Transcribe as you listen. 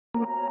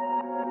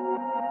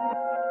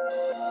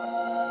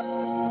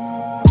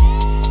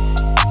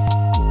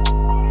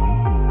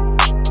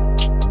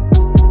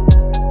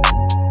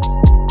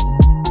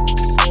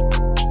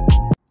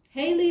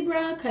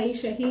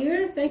Taisha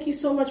here. Thank you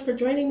so much for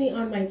joining me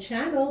on my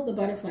channel, The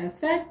Butterfly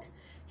Effect.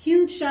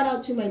 Huge shout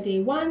out to my day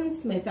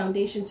ones, my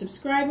foundation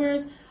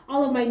subscribers,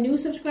 all of my new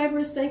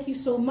subscribers. Thank you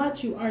so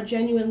much. You are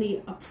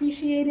genuinely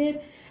appreciated.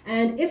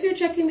 And if you're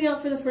checking me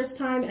out for the first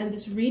time and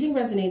this reading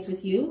resonates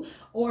with you,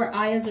 or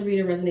I as a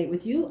reader resonate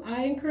with you,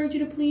 I encourage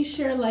you to please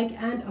share, like,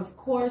 and of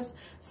course,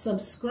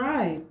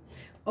 subscribe.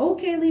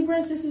 Okay,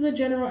 Libras, this is a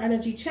general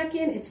energy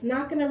check-in. It's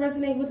not going to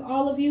resonate with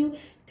all of you.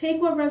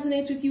 Take what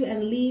resonates with you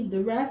and leave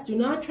the rest. Do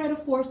not try to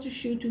force the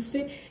shoe to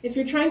fit. If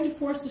you're trying to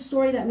force the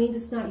story, that means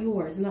it's not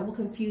yours, and that will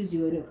confuse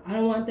you. And I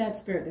don't want that.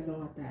 Spirit doesn't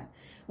want that.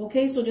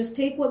 Okay, so just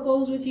take what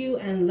goes with you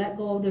and let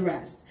go of the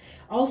rest.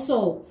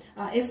 Also,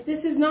 if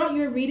this is not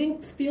your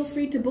reading, feel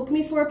free to book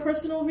me for a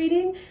personal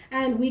reading,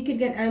 and we could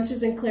get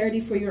answers and clarity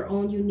for your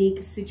own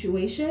unique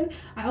situation.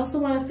 I also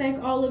want to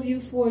thank all of you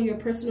for your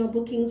personal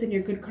bookings and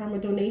your good karma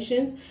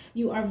donations.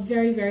 You are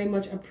very, very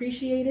much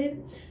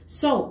appreciated.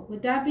 So,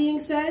 with that being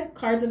said,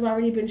 cards have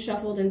already been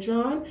shuffled and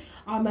drawn.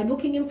 My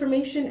booking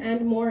information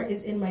and more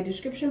is in my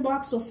description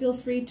box, so feel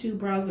free to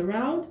browse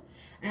around.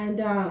 And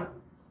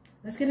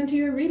let's get into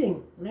your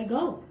reading. Let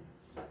go.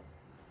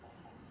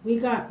 We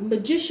got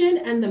Magician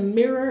and the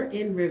Mirror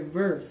in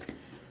reverse.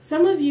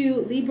 Some of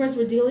you Libras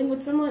were dealing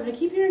with someone. I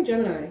keep hearing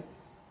Gemini.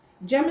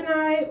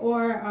 Gemini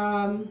or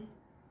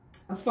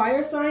a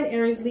fire sign,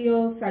 Aries,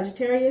 Leo,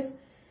 Sagittarius.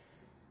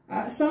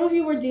 Some of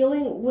you were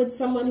dealing with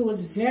someone who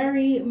was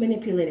very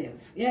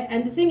manipulative. Yeah,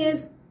 and the thing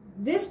is,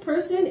 this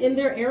person, in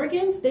their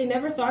arrogance, they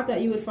never thought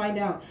that you would find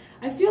out.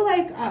 I feel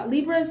like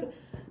Libras,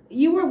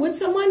 you were with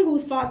someone who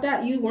thought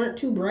that you weren't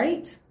too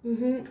bright,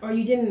 or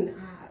you didn't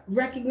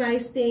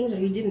recognize things, or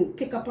you didn't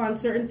pick up on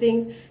certain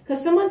things,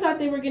 because someone thought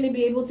they were going to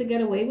be able to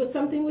get away with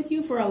something with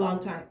you for a long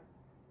time.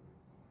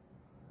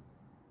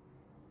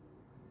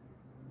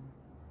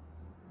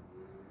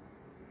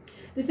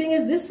 The thing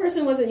is, this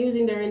person wasn't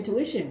using their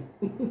intuition.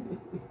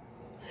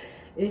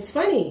 It's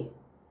funny,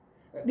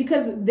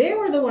 because they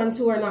were the ones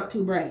who are not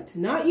too bright.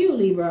 Not you,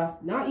 Libra.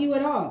 Not you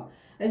at all.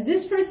 As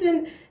this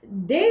person,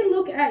 they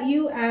look at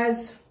you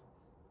as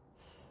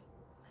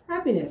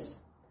happiness.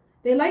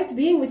 They liked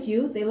being with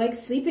you. They liked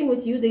sleeping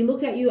with you. They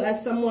look at you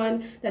as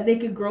someone that they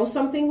could grow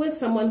something with,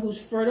 someone who's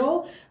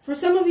fertile. For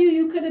some of you,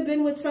 you could have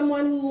been with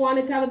someone who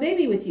wanted to have a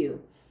baby with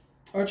you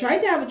or tried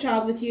to have a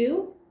child with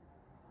you.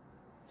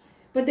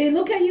 But they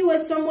look at you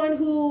as someone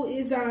who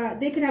is,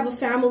 they could have a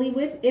family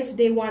with if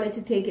they wanted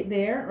to take it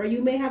there. Or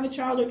you may have a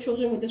child or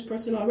children with this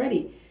person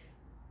already.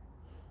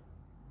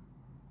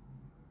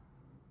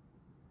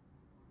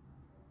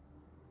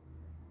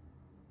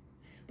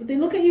 But they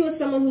look at you as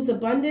someone who's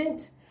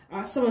abundant,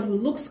 someone who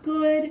looks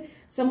good,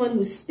 someone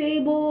who's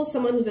stable,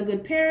 someone who's a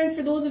good parent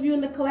for those of you in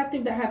the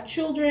collective that have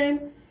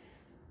children.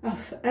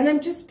 And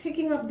I'm just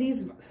picking up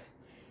these.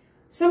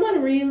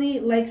 Someone really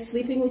likes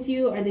sleeping with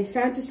you, or they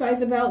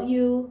fantasize about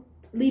you.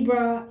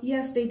 Libra,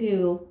 yes, they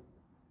do.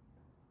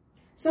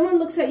 Someone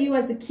looks at you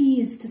as the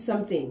keys to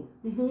something.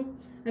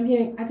 I'm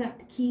hearing, I got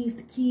the keys,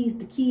 the keys,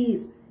 the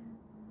keys.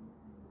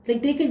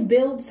 Like they could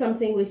build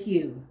something with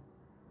you.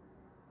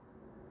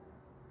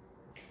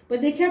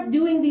 But they kept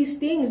doing these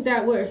things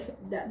that were,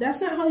 that's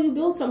not how you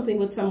build something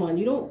with someone.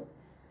 You don't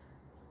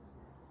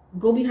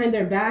go behind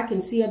their back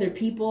and see other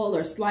people,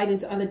 or slide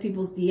into other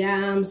people's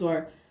DMs,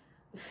 or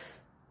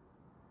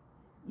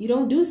you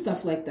don't do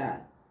stuff like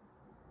that.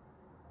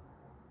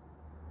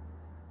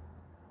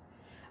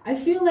 I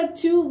feel like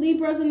too,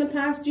 Libras, in the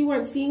past, you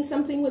weren't seeing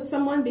something with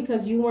someone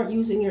because you weren't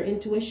using your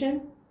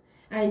intuition,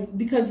 and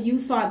because you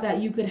thought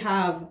that you could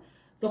have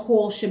the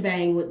whole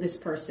shebang with this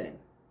person.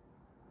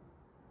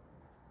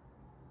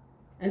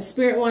 And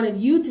Spirit wanted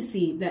you to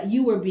see that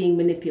you were being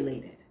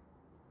manipulated.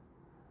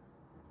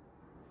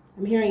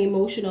 I'm hearing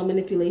emotional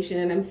manipulation,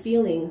 and I'm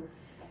feeling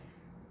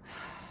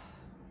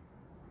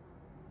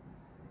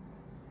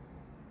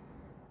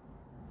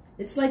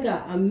it's like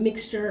a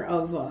mixture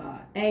of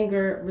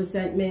anger,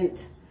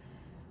 resentment,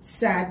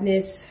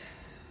 sadness.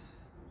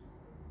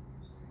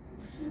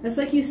 It's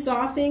like you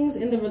saw things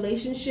in the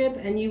relationship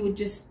and you would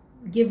just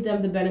give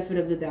them the benefit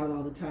of the doubt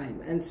all the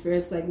time. And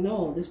Spirit's like,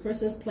 no, this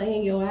person's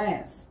playing your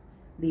ass.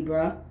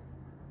 Libra,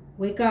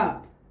 wake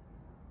up.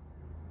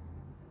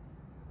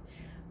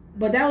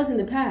 But that was in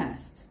the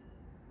past,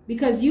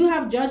 because you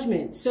have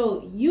judgment.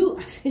 So you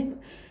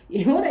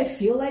know what I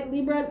feel like,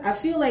 Libras? I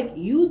feel like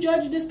you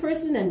judge this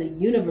person and the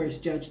universe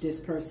judged this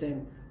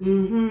person.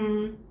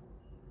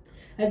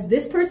 As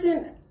this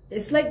person,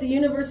 it's like the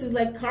universe is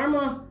like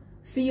karma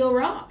Theo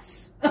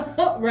Ross,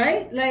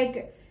 right?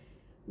 Like,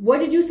 what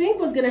did you think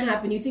was going to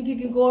happen? You think you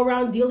can go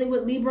around dealing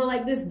with Libra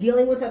like this,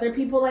 dealing with other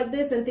people like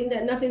this, and think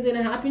that nothing's going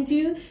to happen to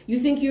you? You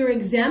think you're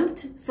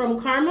exempt from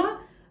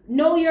karma?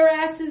 No, your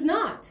ass is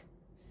not.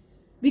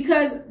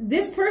 Because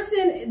this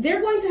person,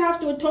 they're going to have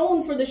to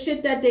atone for the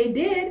shit that they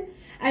did.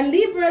 And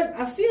Libras,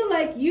 I feel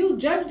like you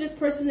judge this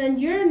person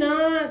and you're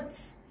not,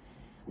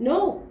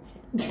 no.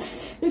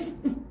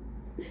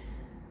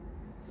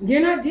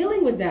 You're not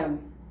dealing with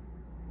them.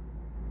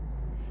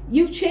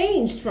 You've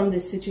changed from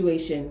this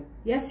situation.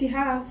 Yes, you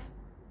have.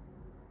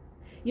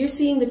 You're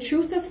seeing the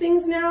truth of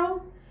things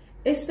now.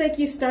 It's like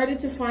you started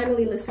to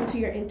finally listen to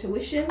your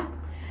intuition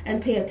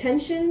and pay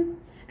attention.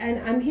 And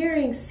I'm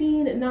hearing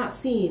seen, not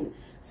seen.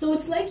 So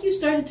it's like you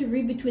started to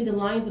read between the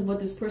lines of what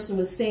this person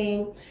was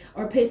saying,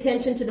 or pay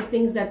attention to the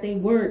things that they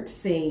weren't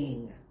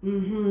saying.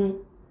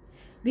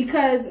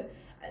 Because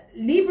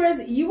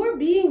Libras, you were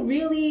being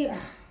really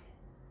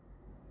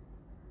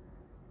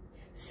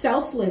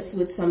selfless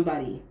with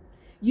somebody.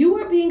 You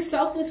were being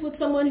selfless with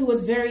someone who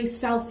was very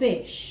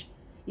selfish.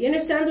 You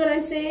understand what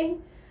I'm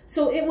saying?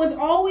 So it was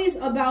always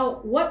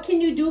about, what can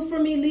you do for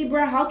me,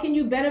 Libra? How can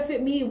you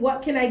benefit me?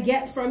 What can I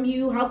get from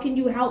you? How can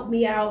you help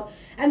me out?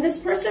 And this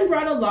person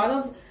brought a lot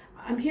of,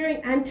 I'm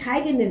hearing,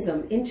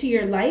 antagonism into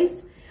your life.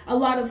 A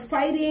lot of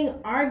fighting,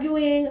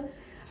 arguing.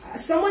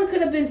 Someone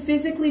could have been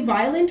physically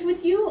violent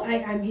with you.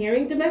 I'm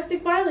hearing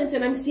domestic violence,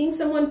 and I'm seeing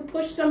someone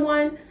push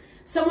someone.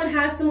 Someone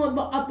has someone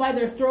up by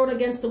their throat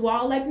against the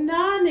wall. Like,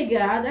 nah,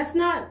 nigga, that's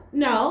not,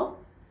 no.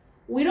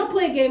 We don't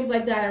play games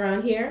like that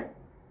around here.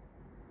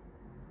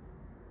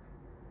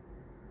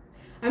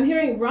 I'm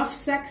hearing rough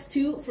sex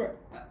too.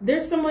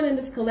 There's someone in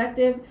this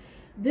collective.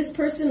 This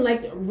person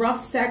liked rough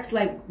sex,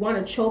 like want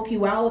to choke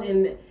you out,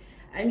 and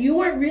you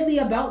weren't really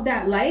about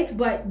that life,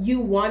 but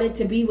you wanted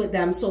to be with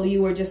them, so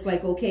you were just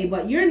like, okay,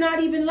 but you're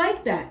not even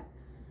like that.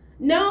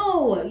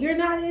 No, you're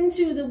not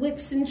into the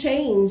whips and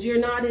chains. You're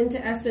not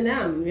into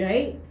S&M,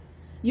 right?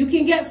 You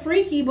can get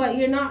freaky, but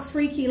you're not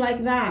freaky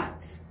like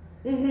that.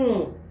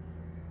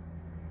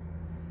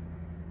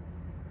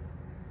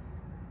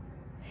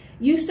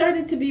 You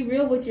started to be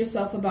real with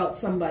yourself about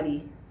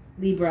somebody,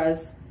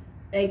 Libras.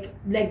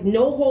 Like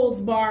no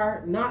holds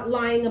bar, not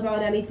lying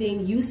about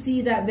anything. You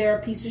see that they're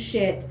a piece of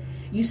shit.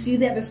 You see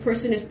that this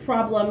person is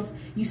problems.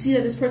 You see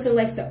that this person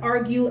likes to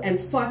argue and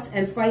fuss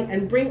and fight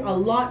and bring a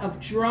lot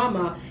of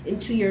drama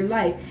into your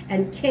life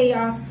and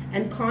chaos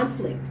and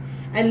conflict.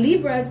 And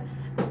Libras,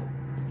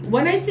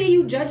 when I say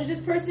you judge this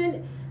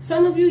person,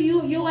 some of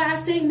you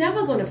ass ain't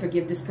never going to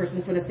forgive this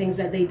person for the things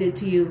that they did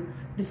to you,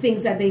 the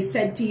things that they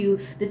said to you,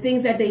 the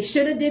things that they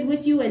should have did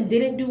with you and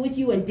didn't do with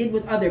you and did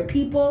with other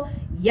people.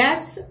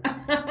 Yes,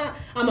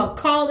 I'm going to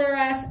call their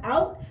ass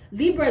out.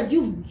 Libras,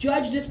 you've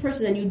judged this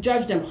person, and you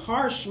judged them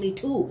harshly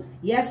too.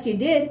 Yes, you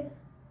did.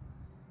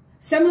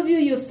 Some of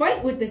you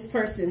fight with this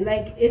person.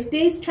 Like, if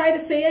they try to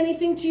say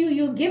anything to you,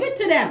 you give it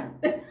to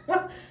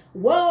them.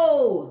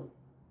 Whoa.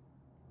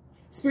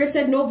 Spirit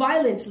said no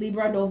violence,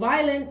 Libra, no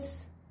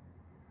violence.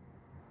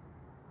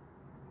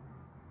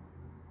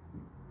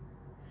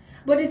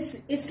 But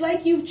it's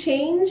like you've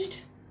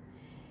changed.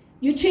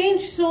 You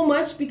changed so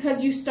much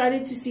because you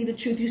started to see the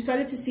truth. You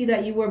started to see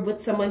that you were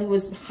with someone who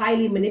was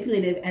highly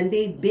manipulative, and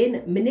they've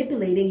been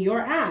manipulating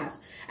your ass.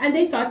 And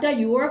they thought that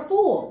you were a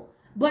fool,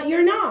 but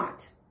you're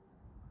not.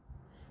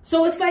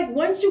 So it's like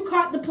once you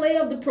caught the play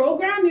of the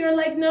program, you're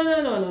like,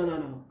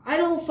 no. I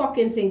don't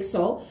fucking think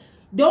so.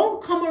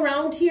 Don't come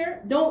around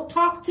here. Don't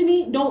talk to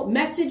me. Don't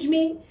message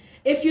me.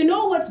 If you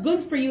know what's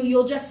good for you,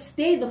 you'll just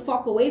stay the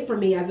fuck away from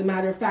me, as a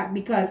matter of fact,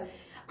 because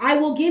I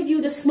will give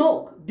you the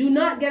smoke. Do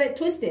not get it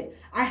twisted.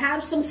 I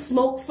have some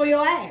smoke for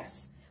your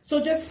ass.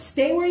 So just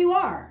stay where you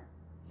are.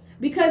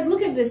 Because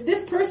look at this.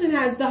 This person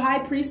has the High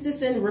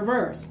Priestess in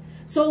reverse.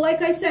 So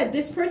like I said,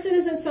 this person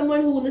isn't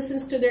someone who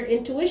listens to their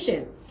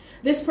intuition.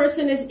 This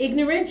person is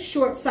ignorant,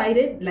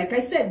 short-sighted. Like I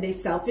said, they're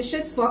selfish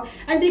as fuck.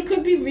 And they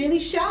could be really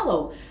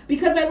shallow.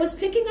 Because I was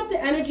picking up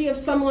the energy of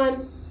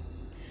someone.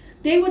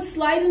 They would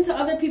slide into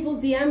other people's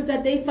DMs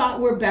that they thought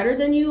were better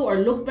than you, or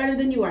looked better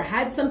than you, or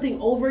had something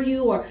over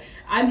you, or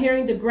I'm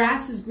hearing the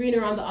grass is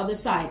greener on the other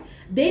side.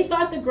 They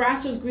thought the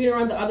grass was greener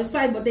on the other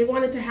side, but they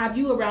wanted to have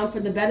you around for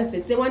the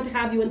benefits. They wanted to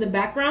have you in the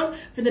background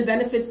for the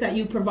benefits that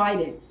you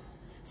provided.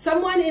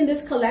 Someone in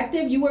this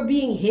collective, you were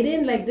being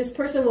hidden. Like this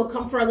person will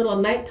come for a little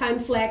nighttime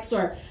flex,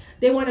 or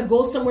they want to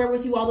go somewhere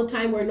with you all the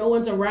time where no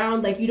one's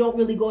around. Like you don't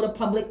really go to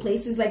public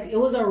places. Like it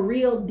was a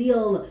real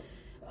deal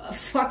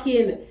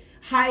fucking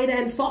hide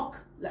and fuck.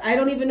 I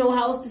don't even know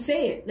how else to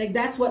say it. Like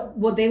that's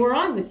what they were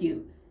on with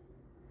you.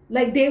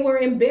 Like they were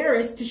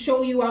embarrassed to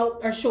show you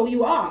out or show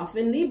you off.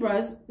 And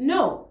Libras,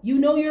 no, you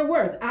know your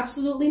worth.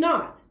 Absolutely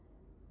not.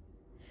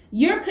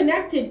 You're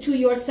connected to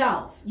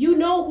yourself. You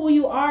know who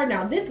you are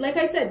now. This, like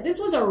I said, this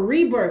was a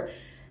rebirth.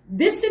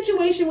 This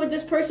situation with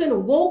this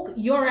person woke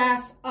your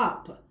ass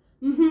up.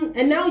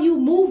 And now you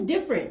move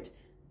different.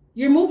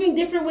 You're moving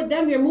different with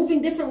them. You're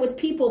moving different with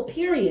people,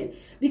 period.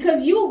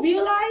 Because you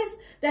realize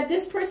that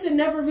this person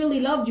never really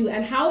loved you.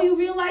 And how you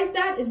realize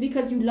that is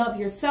because you love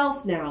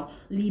yourself now,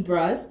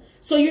 Libras.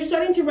 So you're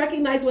starting to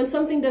recognize when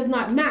something does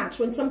not match,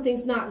 when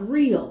something's not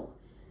real.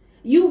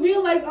 You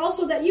realize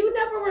also that you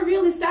never were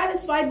really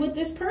satisfied with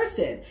this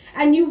person.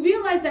 And you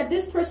realize that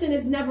this person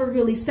is never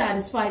really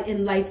satisfied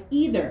in life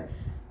either.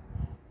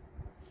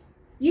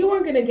 You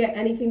weren't going to get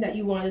anything that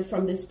you wanted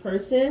from this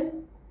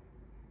person.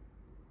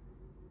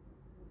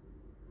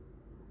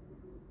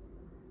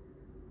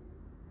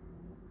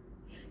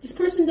 This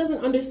person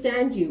doesn't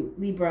understand you,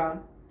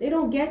 Libra. They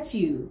don't get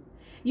you.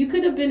 You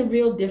could have been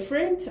real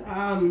different.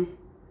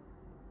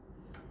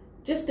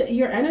 Just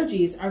your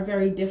energies are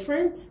very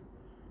different.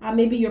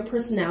 Maybe your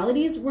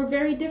personalities were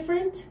very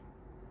different.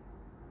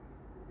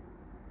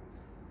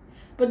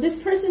 But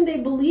this person, they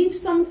believe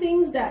some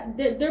things that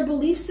their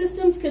belief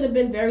systems could have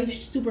been very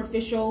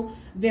superficial,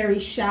 very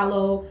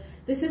shallow.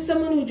 This is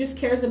someone who just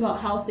cares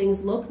about how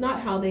things look,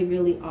 not how they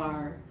really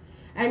are.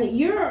 And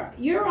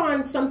you're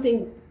on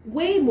something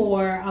way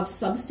more of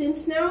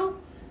substance now.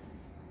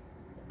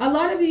 A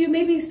lot of you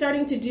may be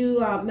starting to do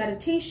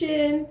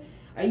meditation.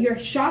 Your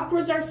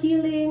chakras are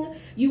healing.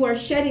 You are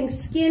shedding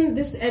skin.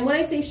 And when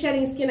I say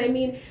shedding skin, I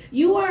mean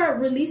you are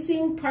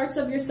releasing parts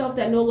of yourself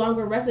that no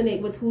longer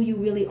resonate with who you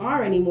really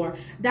are anymore.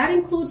 That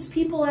includes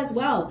people as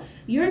well.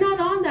 You're not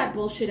on that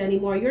bullshit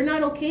anymore. You're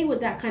not okay with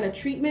that kind of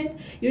treatment.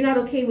 You're not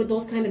okay with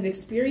those kind of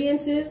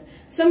experiences.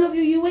 Some of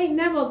you, you ain't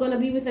never gonna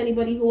be with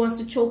anybody who wants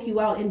to choke you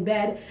out in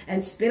bed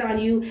and spit on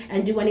you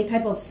and do any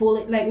type of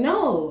full, like,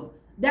 no.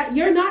 That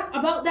you're not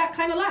about that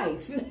kind of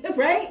life,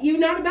 right? You're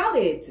not about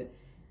it.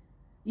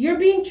 You're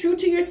being true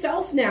to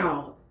yourself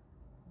now.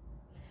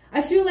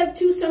 I feel like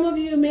too, some of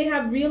you may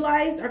have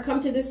realized or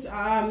come to this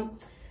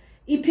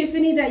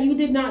epiphany that you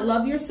did not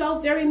love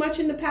yourself very much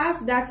in the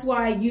past. That's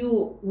why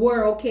you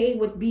were okay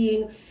with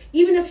being,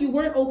 even if you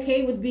weren't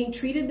okay with being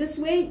treated this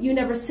way, you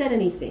never said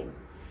anything.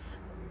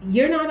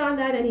 You're not on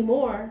that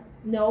anymore.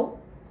 No.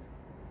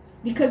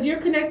 Because you're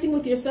connecting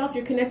with yourself.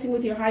 You're connecting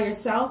with your higher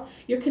self.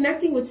 You're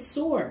connecting with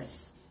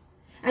source.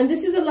 And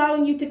this is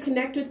allowing you to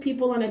connect with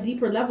people on a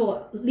deeper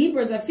level.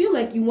 Libras, I feel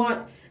like you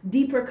want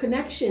deeper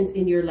connections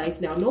in your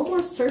life now. No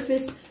more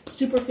surface,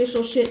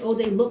 superficial shit. Oh,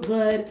 they look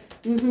good.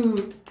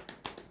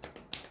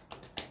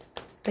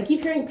 I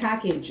keep hearing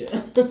package.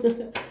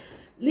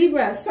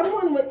 Libra,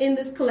 someone in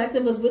this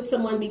collective was with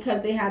someone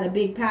because they had a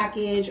big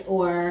package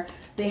or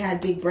they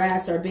had big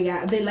breasts or big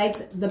ass. They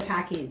liked the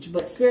package.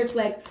 But Spirit's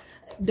like,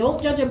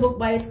 don't judge a book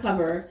by its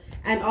cover.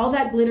 And all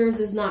that glitters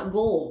is not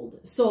gold.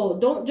 So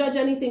don't judge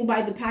anything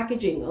by the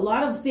packaging. A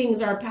lot of things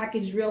are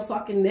packaged real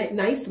fucking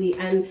nicely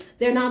and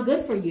they're not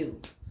good for you.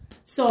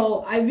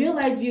 So I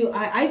realize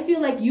I feel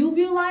like you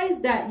realize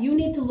that you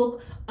need to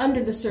look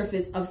under the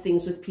surface of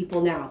things with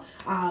people now.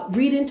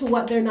 Read into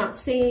what they're not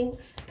saying.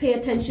 Pay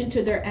attention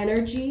to their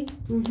energy.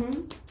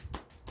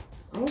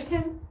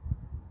 Okay.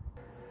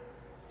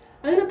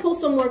 I'm going to pull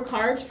some more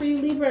cards for you,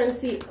 Libra, and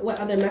see what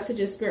other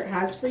messages Spirit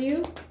has for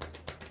you.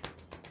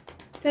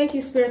 Thank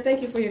you, Spirit.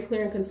 Thank you for your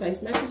clear and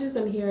concise messages.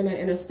 I'm here and I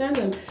understand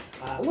them.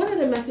 What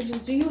other messages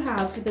do you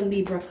have for the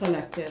Libra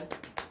collective?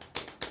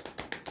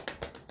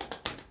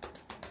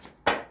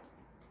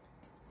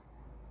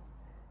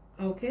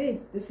 Okay,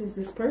 this is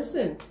this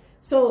person.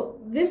 So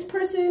this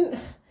person,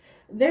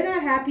 they're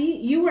not happy.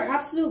 You were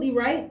absolutely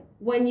right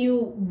when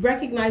you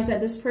recognize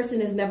that this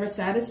person is never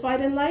satisfied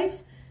in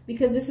life,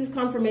 because this is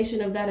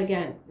confirmation of that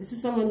again. This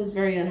is someone who's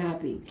very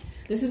unhappy.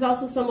 This is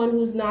also someone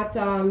who's not...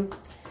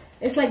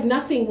 it's like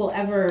nothing will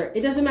ever,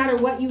 it doesn't matter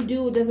what you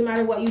do, it doesn't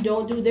matter what you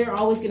don't do, they're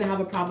always going to have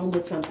a problem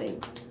with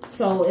something.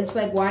 So it's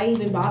like, why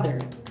even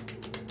bother?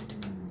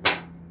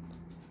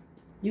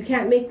 You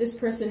can't make this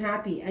person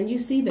happy. And you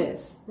see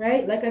this,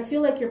 right? Like, I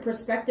feel like your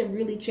perspective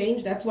really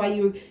changed. That's why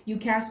you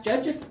cast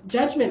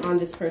judgment on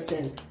this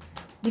person.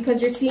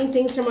 Because you're seeing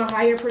things from a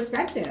higher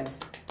perspective.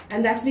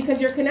 And that's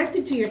because you're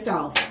connected to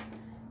yourself.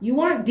 You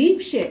want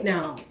deep shit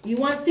now. You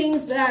want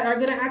things that are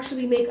going to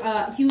actually make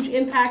a huge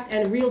impact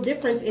and real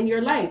difference in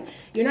your life.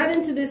 You're not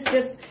into this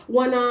just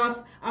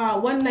one-off,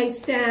 one-night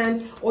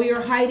stands, or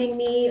you're hiding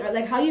me.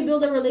 Like, how you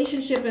build a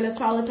relationship and a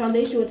solid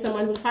foundation with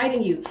someone who's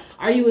hiding you.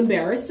 Are you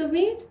embarrassed of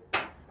me?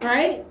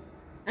 Right?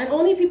 And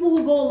only people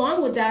who go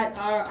along with that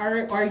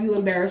are you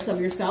embarrassed of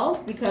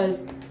yourself?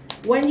 Because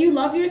when you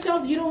love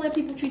yourself, you don't let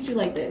people treat you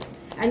like this.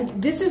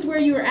 And this is where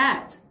you're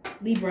at,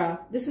 Libra.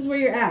 This is where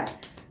you're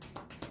at.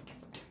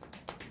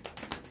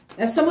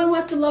 If someone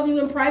wants to love you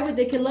in private,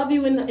 they can love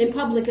you in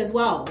public as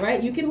well,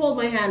 right? You can hold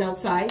my hand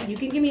outside. You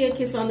can give me a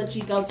kiss on the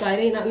cheek outside.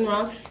 Ain't nothing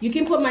wrong. You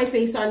can put my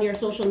face on your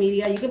social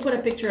media. You can put a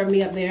picture of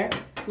me up there.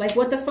 Like,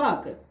 what the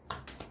fuck?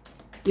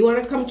 You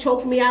want to come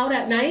choke me out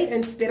at night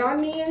and spit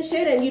on me and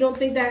shit, and you don't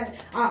think that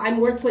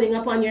I'm worth putting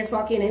up on your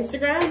fucking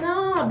Instagram?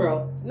 Nah,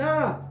 bro.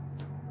 Nah.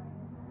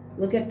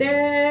 Look at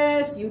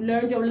this. You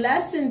learned your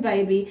lesson,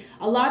 baby.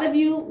 A lot of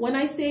you, when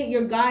I say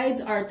your guides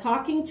are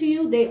talking to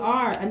you, they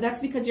are. And that's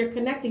because you're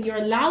connecting. You're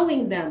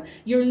allowing them.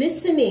 You're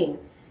listening.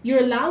 You're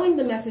allowing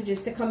the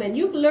messages to come in.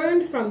 You've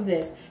learned from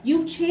this.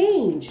 You've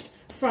changed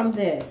from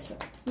this.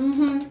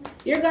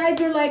 Your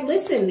guides are like,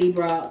 listen,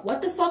 Libra,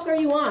 what the fuck are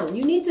you on?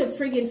 You need to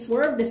friggin'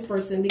 swerve this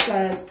person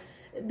because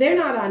they're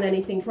not on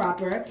anything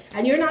proper,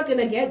 and you're not going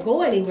to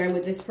go anywhere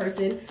with this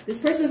person. This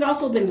person's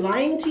also been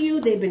lying to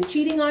you. They've been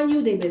cheating on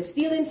you. They've been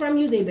stealing from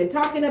you. They've been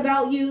talking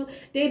about you.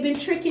 They've been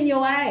tricking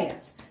your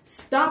ass.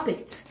 Stop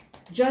it.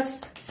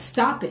 Just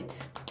stop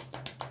it.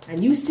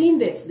 And you've seen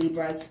this,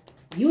 Libras.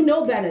 You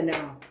know better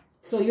now.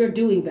 So you're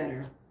doing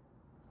better.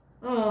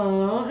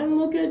 Oh, and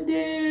look at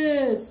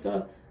this.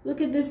 Look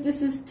at this.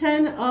 This is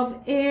 10 of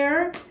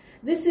air.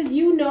 This is,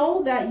 you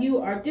know that you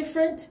are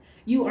different.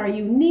 You are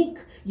unique.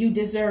 You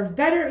deserve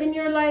better in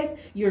your life.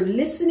 You're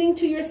listening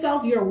to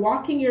yourself. You're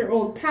walking your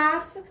own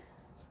path.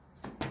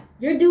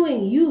 You're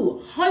doing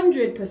you.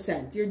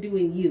 100%. You're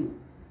doing you.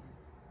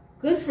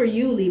 Good for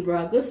you,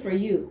 Libra. Good for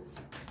you.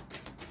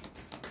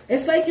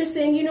 It's like you're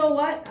saying, you know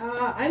what?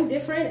 I'm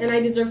different and I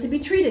deserve to be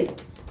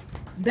treated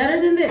better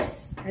than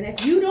this. And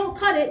if you don't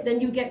cut it, then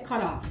you get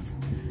cut off.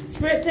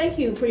 Spirit, thank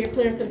you for your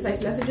clear and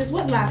concise messages.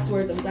 What last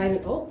words of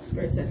guidance? Oh,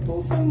 Spirit said, pull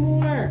some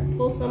more.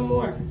 Pull some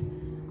more.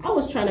 I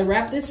was trying to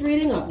wrap this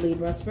reading up,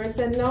 Libra. Spirit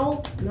said,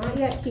 no, not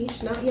yet,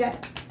 Keish, not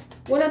yet.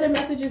 What other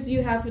messages do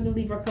you have for the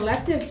Libra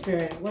collective,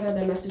 Spirit? What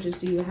other messages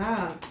do you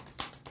have?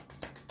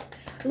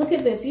 Look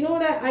at this. You know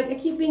what? I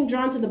keep being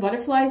drawn to the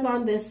butterflies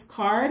on this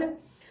card.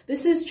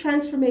 This is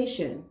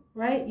transformation,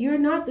 right? You're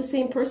not the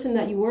same person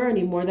that you were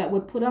anymore that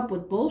would put up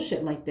with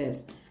bullshit like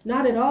this.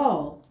 Not at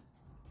all.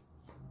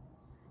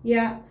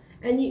 Yeah.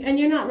 And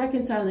you're not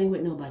reconciling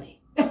with nobody.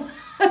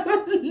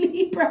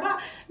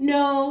 Libra.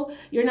 No,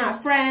 you're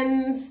not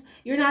friends.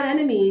 You're not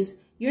enemies.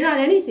 You're not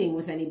anything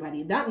with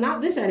anybody.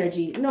 Not this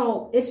energy.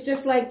 No, it's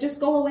just like, just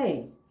go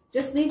away.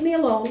 Just leave me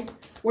alone.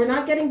 We're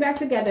not getting back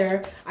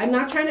together. I'm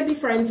not trying to be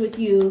friends with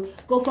you.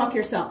 Go fuck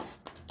yourself.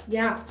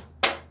 Yeah.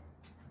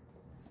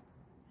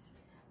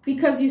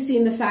 Because you've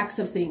seen the facts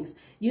of things.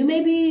 You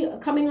may be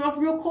coming off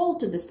real cold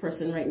to this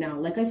person right now.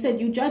 Like I said,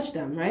 you judge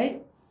them,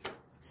 right?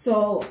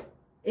 So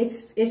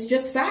it's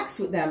just facts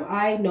with them.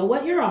 I know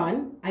what you're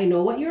on. I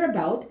know what you're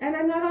about. And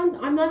I'm not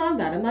on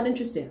that. I'm not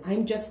interested.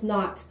 I'm just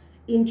not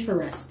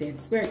interested.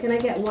 Spirit, can I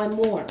get one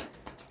more?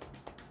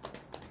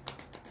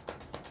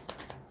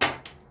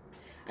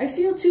 I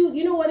feel too,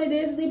 you know what it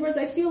is, Libras?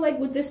 I feel like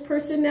with this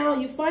person now,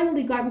 you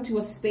finally got into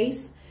a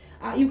space.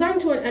 You got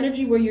into an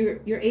energy where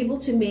you're able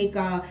to make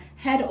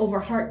head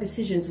over heart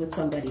decisions with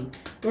somebody,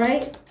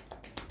 right?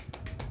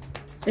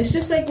 It's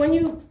just like when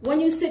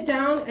you sit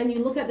down and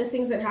you look at the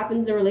things that happen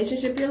in the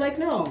relationship, you're like,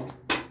 no,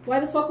 why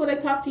the fuck would I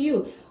talk to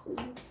you?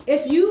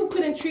 If you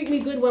couldn't treat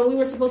me good when we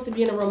were supposed to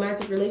be in a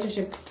romantic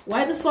relationship,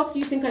 why the fuck do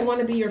you think I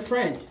want to be your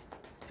friend?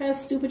 What kind of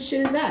stupid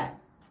shit is that?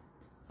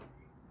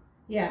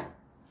 Yeah.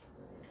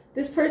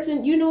 This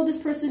person, you know this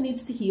person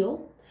needs to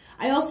heal.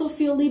 I also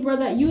feel, Libra,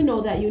 that you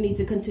know that you need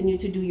to continue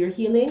to do your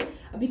healing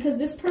because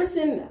this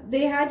person,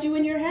 they had you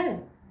in your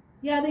head.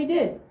 Yeah, they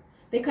did.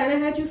 They kind of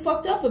had you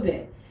fucked up a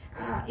bit.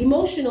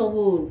 Emotional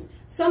wounds.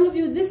 Some of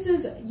you, this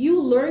is you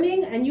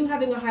learning and you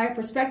having a higher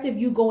perspective,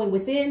 you going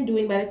within,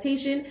 doing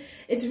meditation.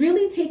 It's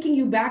really taking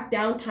you back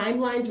down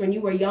timelines when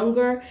you were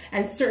younger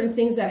and certain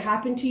things that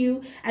happened to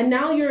you. And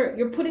now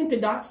you're putting the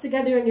dots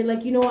together and you're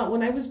like, you know what,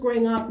 when I was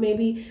growing up,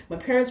 maybe my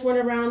parents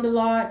weren't around a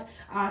lot.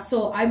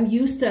 So I'm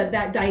used to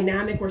that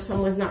dynamic where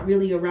someone's not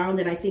really around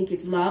and I think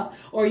it's love,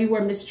 or you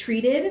were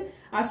mistreated.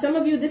 Some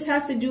of you, this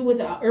has to do with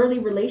early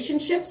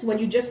relationships when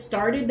you just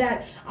started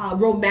that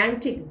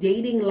romantic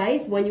dating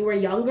life when you were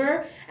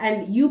younger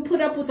and you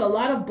put up with a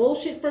lot of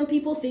bullshit from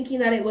people thinking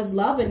that it was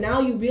love. And now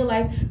you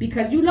realize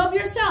because you love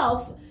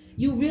yourself,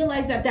 you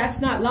realize that that's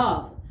not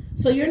love.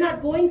 So you're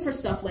not going for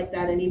stuff like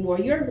that anymore.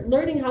 You're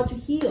learning how to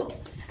heal.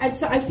 And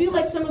so I feel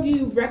like some of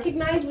you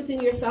recognize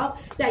within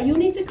yourself that you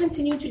need to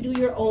continue to do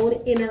your own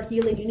inner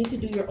healing. You need to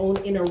do your own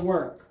inner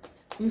work.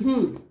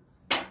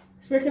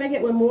 Spirit, can I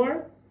get one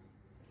more?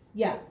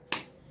 Yeah.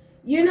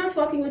 You're not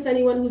fucking with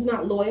anyone who's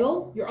not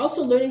loyal. You're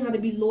also learning how to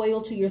be loyal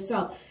to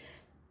yourself.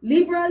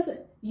 Libras,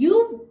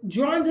 you've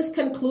drawn this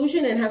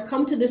conclusion and have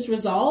come to this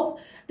resolve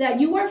that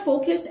you are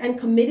focused and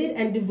committed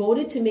and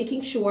devoted to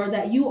making sure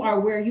that you are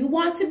where you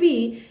want to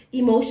be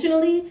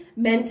emotionally,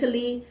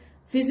 mentally,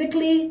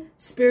 physically,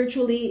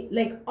 spiritually,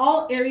 like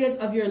all areas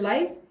of your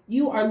life.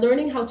 You are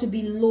learning how to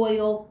be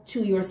loyal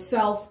to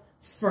yourself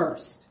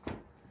first.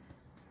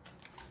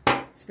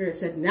 Spirit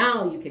said,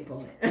 now you can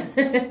pull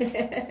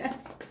it.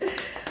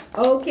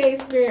 Okay,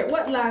 Spirit,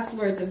 what last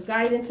words of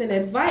guidance and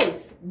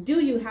advice do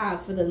you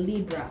have for the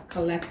Libra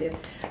collective?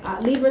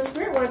 Libra,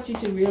 Spirit wants you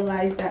to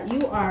realize that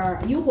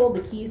you hold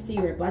the keys to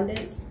your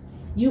abundance.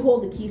 You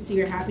hold the keys to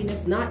your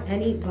happiness, not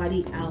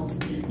anybody else.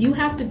 You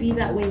have to be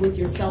that way with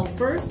yourself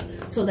first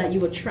so that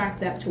you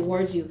attract that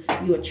towards you.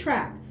 You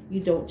attract, you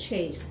don't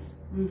chase.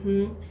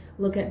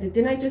 Look at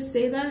didn't I just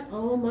say that?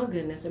 Oh my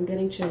goodness, I'm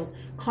getting chills.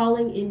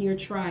 Calling in your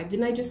tribe.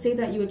 Didn't I just say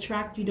that you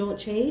attract, you don't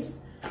chase?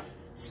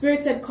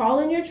 Spirit said, call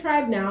in your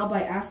tribe now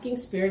by asking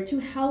Spirit to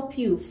help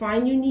you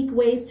find unique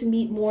ways to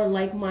meet more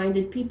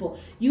like-minded people.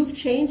 You've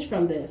changed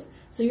from this.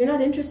 So you're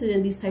not interested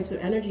in these types of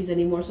energies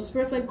anymore. So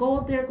Spirit's like, go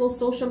out there, go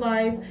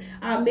socialize.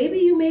 Maybe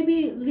you may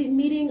be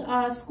meeting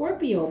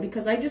Scorpio,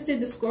 because I just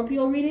did the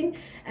Scorpio reading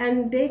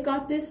and they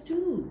got this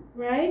too,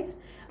 right?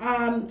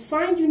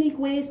 Find unique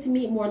ways to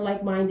meet more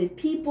like-minded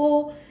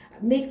people.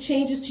 Make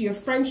changes to your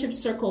friendship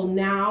circle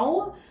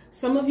now.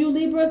 Some of you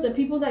Libras, the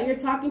people that you're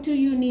talking to,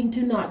 you need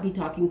to not be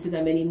talking to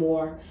them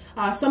anymore.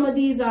 Some of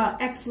these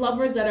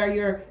ex-lovers that are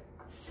your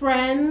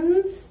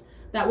friends,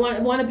 that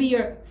want to be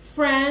your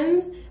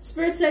friends,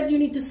 Spirit said you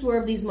need to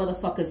swerve these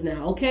motherfuckers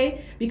now,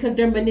 okay? Because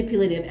they're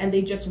manipulative and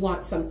they just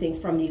want something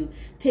from you.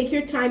 Take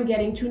your time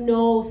getting to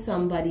know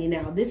somebody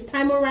now. This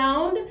time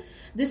around,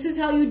 this is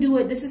how you do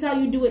it. This is how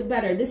you do it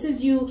better. This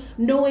is you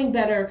knowing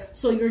better,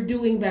 so you're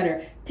doing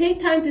better. Take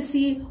time to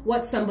see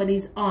what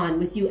somebody's on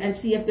with you and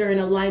see if they're in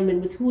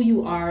alignment with who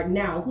you are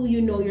now, who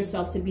you know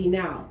yourself to be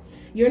now.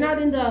 You're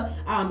not in the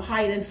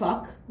hide and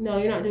fuck. No,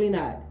 you're not doing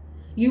that.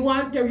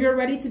 You're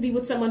ready to be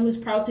with someone who's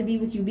proud to be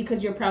with you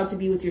because you're proud to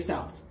be with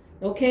yourself.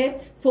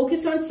 Okay?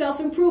 Focus on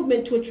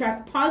self-improvement to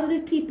attract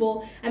positive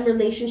people and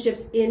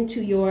relationships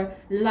into your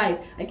life.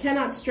 I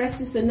cannot stress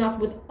this enough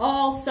with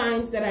all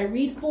signs that I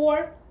read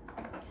for.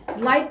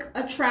 Like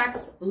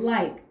attracts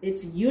like.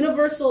 It's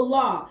universal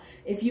law.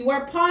 If you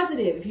are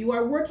positive, if you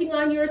are working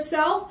on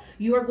yourself,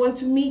 you are going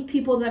to meet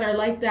people that are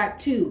like that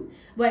too.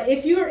 But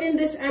if you're in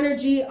this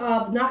energy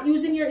of not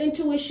using your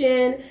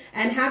intuition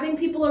and having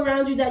people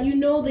around you that you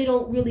know they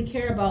don't really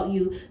care about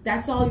you,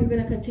 that's all you're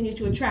going to continue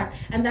to attract.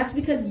 And that's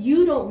because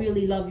you don't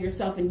really love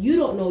yourself and you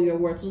don't know your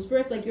worth. So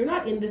Spirit's like, you're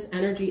not in this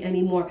energy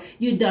anymore.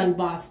 You done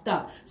bossed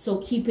up. So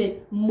keep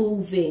it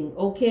moving,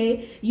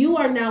 okay? You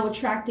are now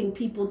attracting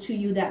people to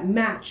you that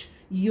match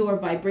your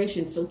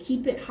vibration. So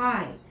keep it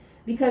high.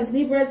 Because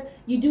Libras,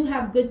 you do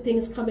have good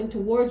things coming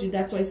towards you.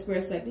 That's why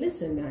Spirit's like,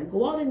 listen, man,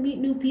 go out and meet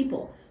new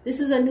people. This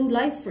is a new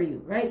life for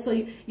you, right?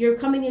 So you're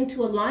coming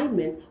into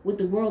alignment with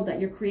the world that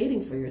you're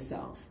creating for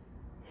yourself.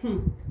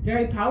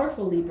 Very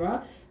powerful,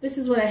 Libra. This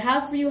is what I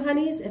have for you,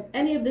 honeys. If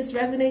any of this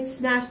resonates,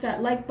 smash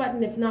that like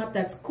button. If not,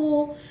 that's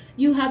cool.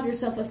 You have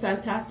yourself a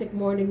fantastic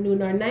morning,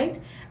 noon, or night.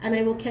 And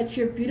I will catch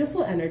your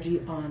beautiful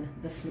energy on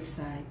the flip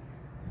side.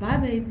 Bye,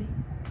 baby.